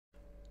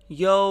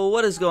Yo,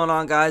 what is going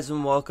on, guys,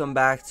 and welcome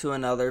back to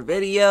another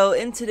video.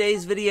 In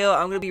today's video,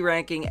 I'm going to be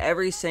ranking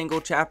every single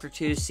Chapter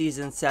 2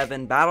 Season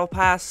 7 Battle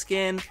Pass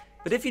skin.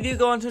 But if you do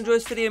go on to enjoy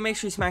this video, make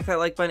sure you smack that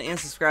like button and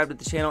subscribe to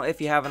the channel if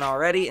you haven't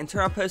already, and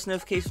turn on post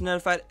notifications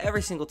notified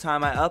every single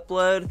time I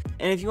upload.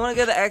 And if you want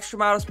to go the extra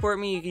mile to support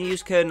me, you can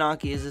use code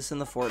NotGeezus in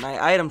the Fortnite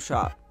item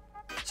shop.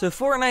 So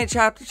Fortnite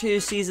Chapter 2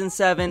 Season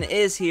 7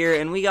 is here,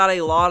 and we got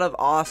a lot of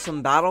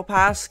awesome Battle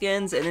Pass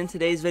skins, and in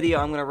today's video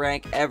I'm going to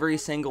rank every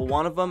single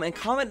one of them, and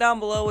comment down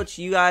below what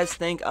you guys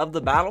think of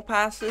the Battle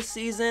Pass this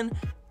season.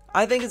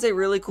 I think it's a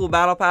really cool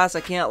Battle Pass,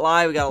 I can't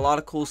lie. We got a lot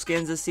of cool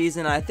skins this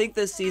season, and I think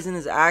this season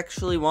is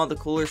actually one of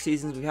the cooler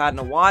seasons we've had in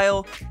a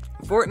while.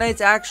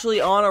 Fortnite's actually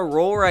on a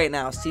roll right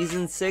now.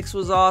 Season 6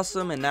 was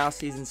awesome, and now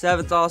Season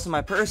 7's awesome.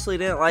 I personally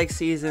didn't like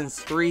Seasons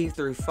 3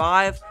 through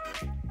 5.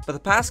 But the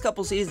past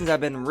couple seasons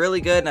have been really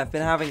good, and I've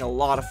been having a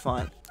lot of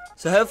fun.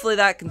 So hopefully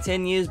that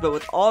continues, but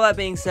with all that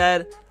being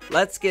said,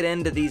 let's get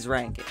into these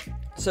rankings.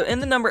 So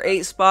in the number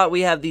 8 spot,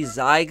 we have the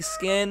Zyg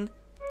skin.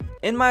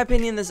 In my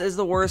opinion, this is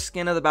the worst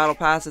skin of the Battle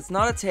Pass. It's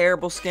not a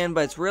terrible skin,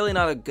 but it's really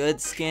not a good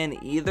skin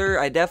either.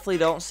 I definitely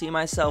don't see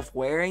myself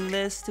wearing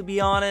this, to be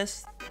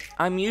honest.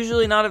 I'm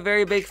usually not a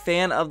very big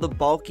fan of the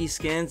bulky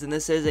skins, and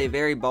this is a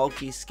very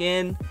bulky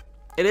skin.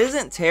 It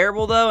isn't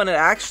terrible though, and it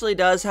actually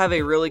does have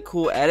a really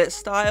cool edit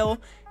style,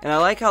 and I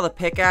like how the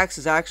pickaxe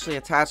is actually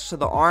attached to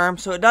the arm,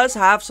 so it does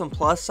have some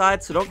plus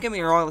sides, so don't get me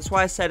wrong, that's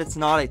why I said it's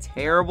not a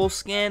terrible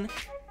skin,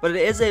 but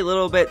it is a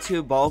little bit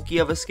too bulky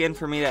of a skin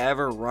for me to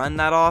ever run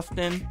that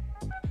often,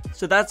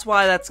 so that's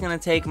why that's going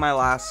to take my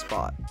last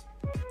spot.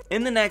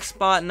 In the next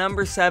spot,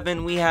 number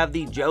 7, we have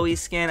the Joey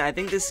skin. I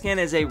think this skin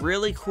is a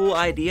really cool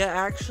idea,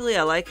 actually.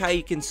 I like how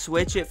you can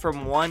switch it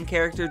from one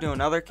character to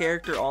another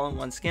character all in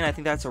one skin. I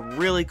think that's a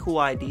really cool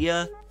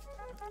idea.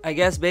 I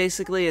guess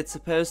basically it's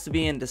supposed to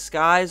be in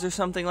disguise or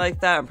something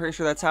like that. I'm pretty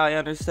sure that's how I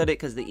understood it,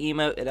 because the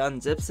emote, it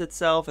unzips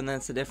itself and then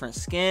it's a different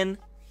skin.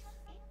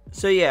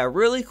 So yeah,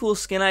 really cool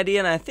skin idea,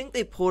 and I think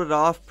they pulled it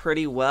off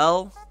pretty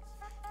well.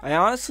 I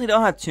honestly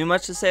don't have too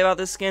much to say about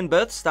this skin.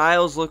 Both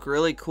styles look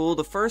really cool.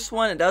 The first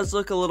one, it does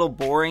look a little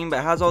boring, but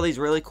it has all these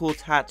really cool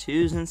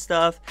tattoos and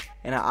stuff,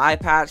 and an eye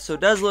patch, so it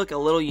does look a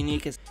little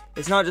unique.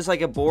 It's not just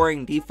like a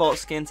boring default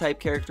skin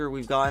type character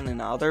we've gotten in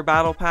other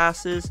battle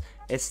passes.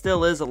 It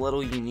still is a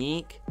little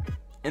unique.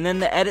 And then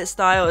the edit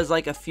style is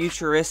like a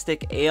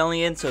futuristic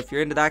alien, so if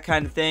you're into that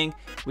kind of thing,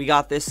 we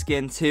got this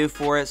skin too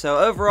for it. So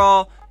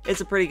overall,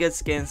 it's a pretty good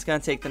skin. It's going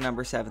to take the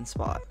number 7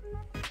 spot.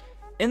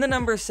 In the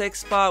number 6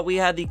 spot, we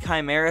had the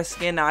Chimera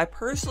skin. Now, I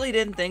personally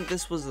didn't think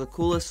this was the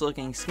coolest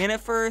looking skin at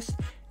first,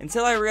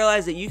 until I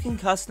realized that you can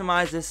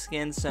customize this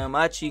skin so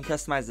much. You can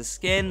customize the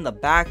skin, the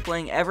back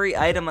bling, every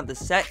item of the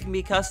set can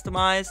be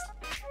customized.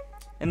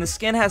 And the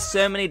skin has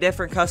so many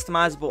different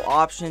customizable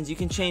options. You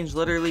can change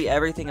literally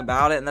everything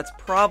about it, and that's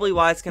probably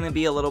why it's going to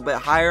be a little bit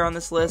higher on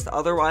this list.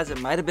 Otherwise, it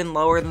might have been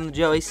lower than the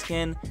Joey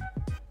skin.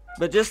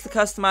 But just the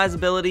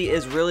customizability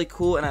is really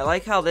cool, and I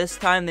like how this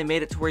time they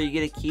made it to where you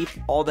get to keep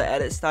all the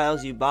edit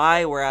styles you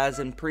buy, whereas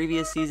in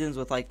previous seasons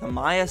with like the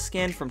Maya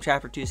skin from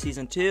Chapter 2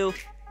 Season 2,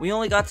 we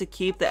only got to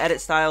keep the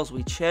edit styles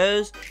we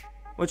chose,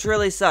 which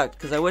really sucked,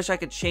 because I wish I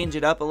could change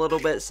it up a little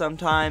bit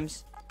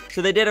sometimes.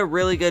 So they did a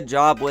really good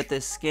job with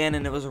this skin,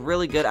 and it was a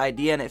really good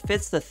idea, and it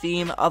fits the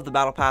theme of the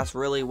Battle Pass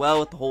really well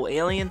with the whole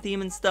alien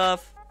theme and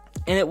stuff,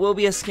 and it will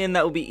be a skin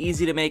that will be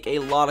easy to make a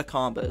lot of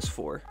combos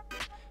for.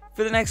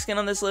 For the next skin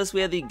on this list,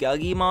 we have the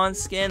Guggimon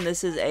skin.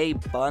 This is a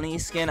bunny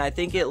skin. I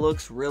think it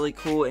looks really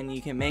cool, and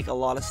you can make a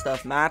lot of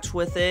stuff match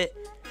with it.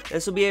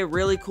 This will be a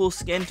really cool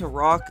skin to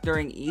rock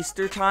during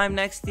Easter time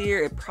next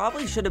year. It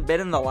probably should have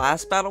been in the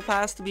last Battle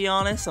Pass, to be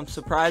honest. I'm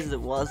surprised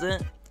it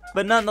wasn't.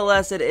 But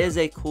nonetheless, it is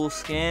a cool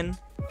skin.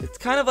 It's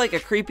kind of like a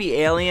creepy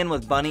alien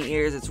with bunny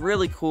ears. It's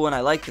really cool, and I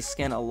like the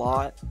skin a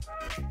lot.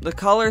 The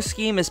color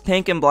scheme is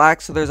pink and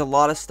black, so there's a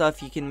lot of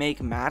stuff you can make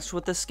match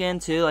with the skin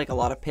too, like a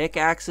lot of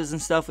pickaxes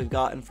and stuff we've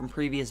gotten from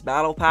previous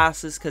battle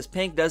passes, because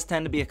pink does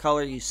tend to be a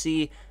color you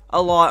see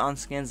a lot on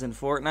skins in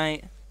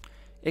Fortnite.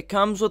 It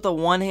comes with a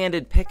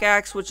one-handed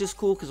pickaxe, which is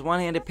cool, because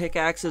one-handed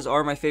pickaxes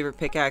are my favorite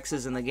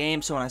pickaxes in the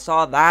game, so when I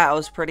saw that, I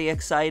was pretty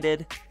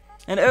excited.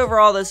 And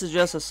overall, this is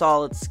just a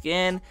solid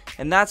skin,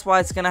 and that's why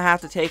it's going to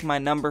have to take my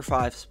number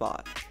 5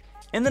 spot.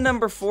 In the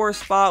number 4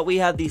 spot, we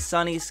have the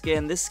Sunny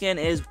skin. This skin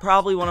is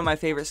probably one of my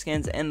favorite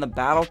skins in the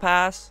Battle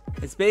Pass.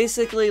 It's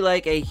basically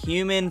like a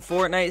human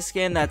Fortnite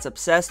skin that's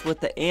obsessed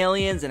with the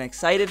aliens and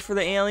excited for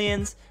the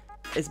aliens.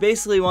 It's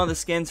basically one of the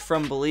skins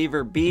from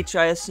Believer Beach,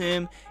 I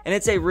assume, and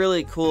it's a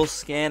really cool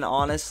skin,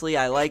 honestly.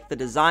 I like the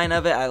design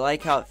of it. I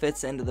like how it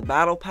fits into the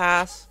Battle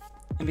Pass.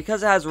 And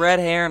because it has red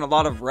hair and a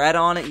lot of red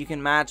on it, you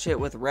can match it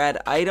with red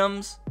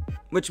items,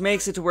 which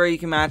makes it to where you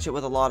can match it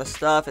with a lot of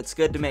stuff. It's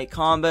good to make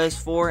combos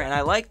for, and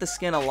I like the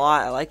skin a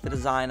lot. I like the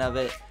design of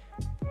it.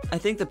 I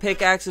think the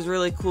pickaxe is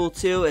really cool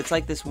too. It's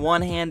like this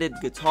one-handed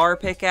guitar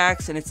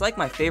pickaxe, and it's like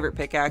my favorite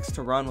pickaxe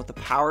to run with the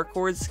power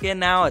chord skin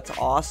now. It's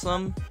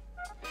awesome.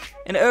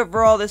 And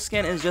overall, this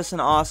skin is just an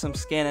awesome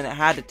skin, and it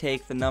had to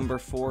take the number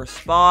 4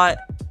 spot.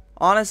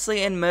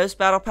 Honestly, in most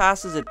battle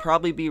passes, it'd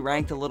probably be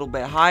ranked a little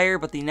bit higher,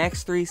 but the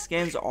next 3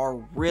 skins are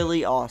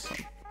really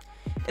awesome.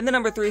 In the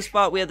number 3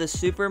 spot, we have the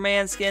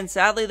Superman skin.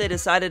 Sadly, they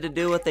decided to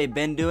do what they've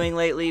been doing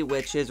lately,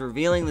 which is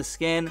revealing the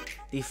skin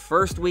the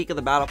first week of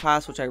the battle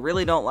pass, which I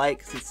really don't like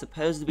because it's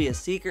supposed to be a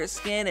secret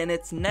skin, and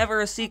it's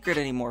never a secret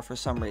anymore for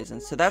some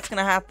reason. So that's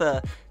going to have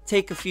to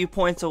take a few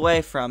points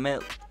away from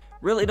it.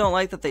 Really don't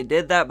like that they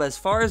did that, but as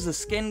far as the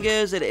skin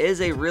goes, it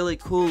is a really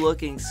cool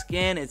looking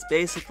skin. It's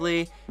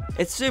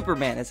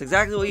Superman. It's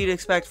exactly what you'd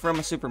expect from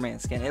a Superman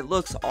skin. It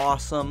looks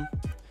awesome.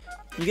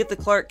 You get the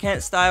Clark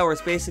Kent style, where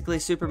it's basically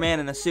Superman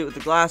in a suit with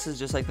the glasses,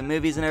 just like the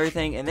movies and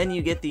everything, and then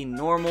you get the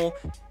normal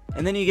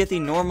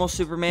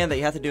Superman that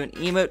you have to do an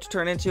emote to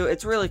turn into.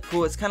 It's really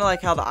cool. It's kind of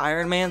like how the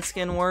Iron Man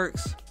skin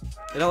works.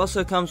 It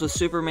also comes with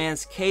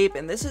Superman's cape,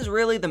 and this is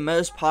really the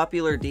most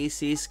popular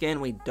DC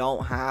skin we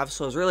don't have,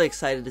 so I was really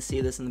excited to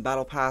see this in the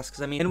Battle Pass,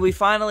 because I mean, and we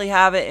finally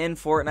have it in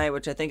Fortnite,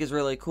 which I think is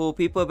really cool.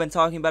 People have been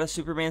talking about a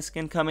Superman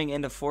skin coming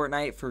into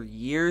Fortnite for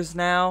years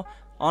now.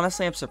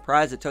 Honestly, I'm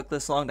surprised it took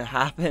this long to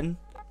happen,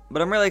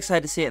 but I'm really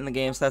excited to see it in the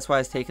game, so that's why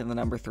it's taking the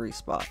number 3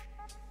 spot.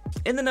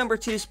 In the number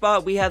 2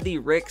 spot, we have the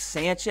Rick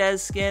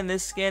Sanchez skin.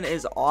 This skin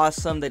is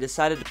awesome. They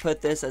decided to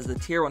put this as the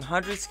tier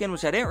 100 skin,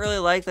 which I didn't really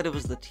like that it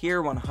was the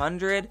tier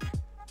 100.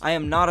 I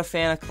am not a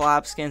fan of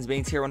collab skins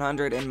being tier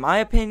 100. In my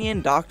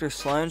opinion, Dr.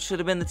 Sloan should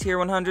have been the tier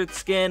 100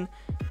 skin,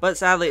 but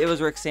sadly it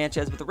was Rick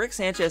Sanchez. But the Rick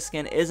Sanchez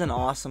skin is an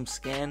awesome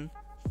skin.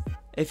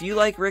 If you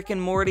like Rick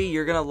and Morty,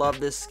 you're going to love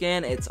this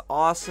skin. It's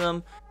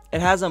awesome.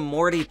 It has a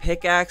Morty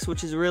pickaxe,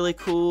 which is really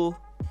cool.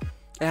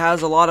 It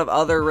has a lot of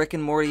other Rick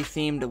and Morty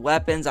themed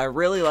weapons. I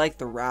really like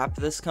the wrap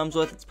this comes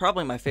with. It's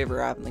probably my favorite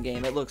wrap in the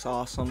game. It looks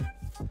awesome.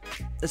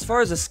 As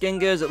far as the skin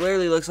goes, it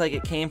literally looks like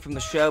it came from the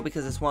show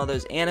because it's one of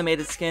those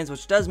animated skins,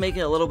 which does make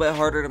it a little bit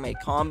harder to make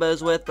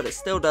combos with, but it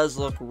still does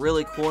look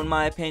really cool in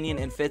my opinion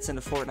and fits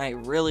into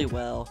Fortnite really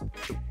well.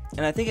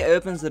 And I think it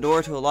opens the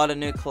door to a lot of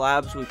new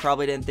collabs we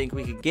probably didn't think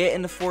we could get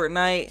into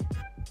Fortnite.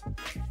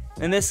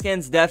 And this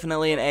skin's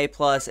definitely an A+.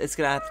 It's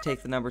going to have to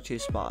take the number 2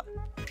 spot.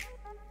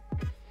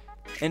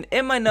 And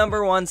in my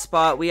number 1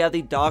 spot, we have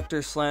the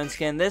Dr. Sloan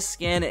skin. This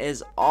skin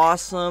is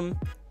awesome.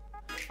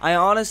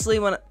 Honestly,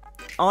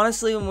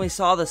 when we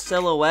saw the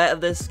silhouette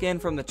of this skin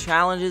from the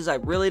challenges, I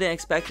really didn't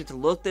expect it to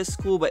look this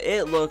cool, but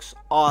it looks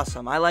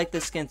awesome. I like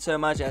this skin so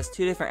much. It has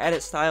 2 different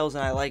edit styles,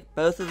 and I like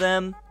both of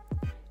them.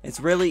 It's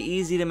really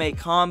easy to make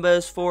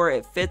combos for.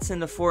 It fits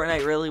into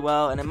Fortnite really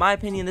well, and in my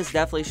opinion, this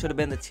definitely should have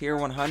been the tier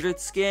 100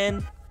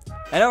 skin.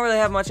 I don't really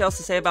have much else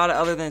to say about it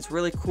other than it's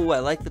really cool. I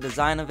like the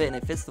design of it, and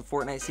it fits the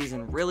Fortnite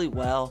season really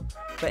well.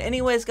 But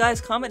anyways,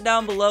 guys, comment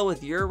down below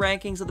with your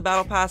rankings of the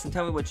Battle Pass and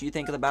tell me what you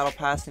think of the Battle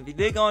Pass. And if you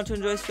did go on to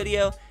enjoy this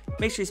video,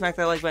 make sure you smack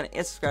that like button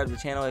and subscribe to the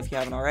channel if you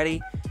haven't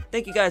already.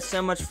 Thank you guys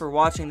so much for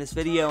watching this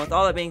video. And with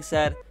all that being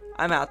said,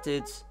 I'm out,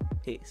 dudes.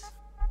 Peace.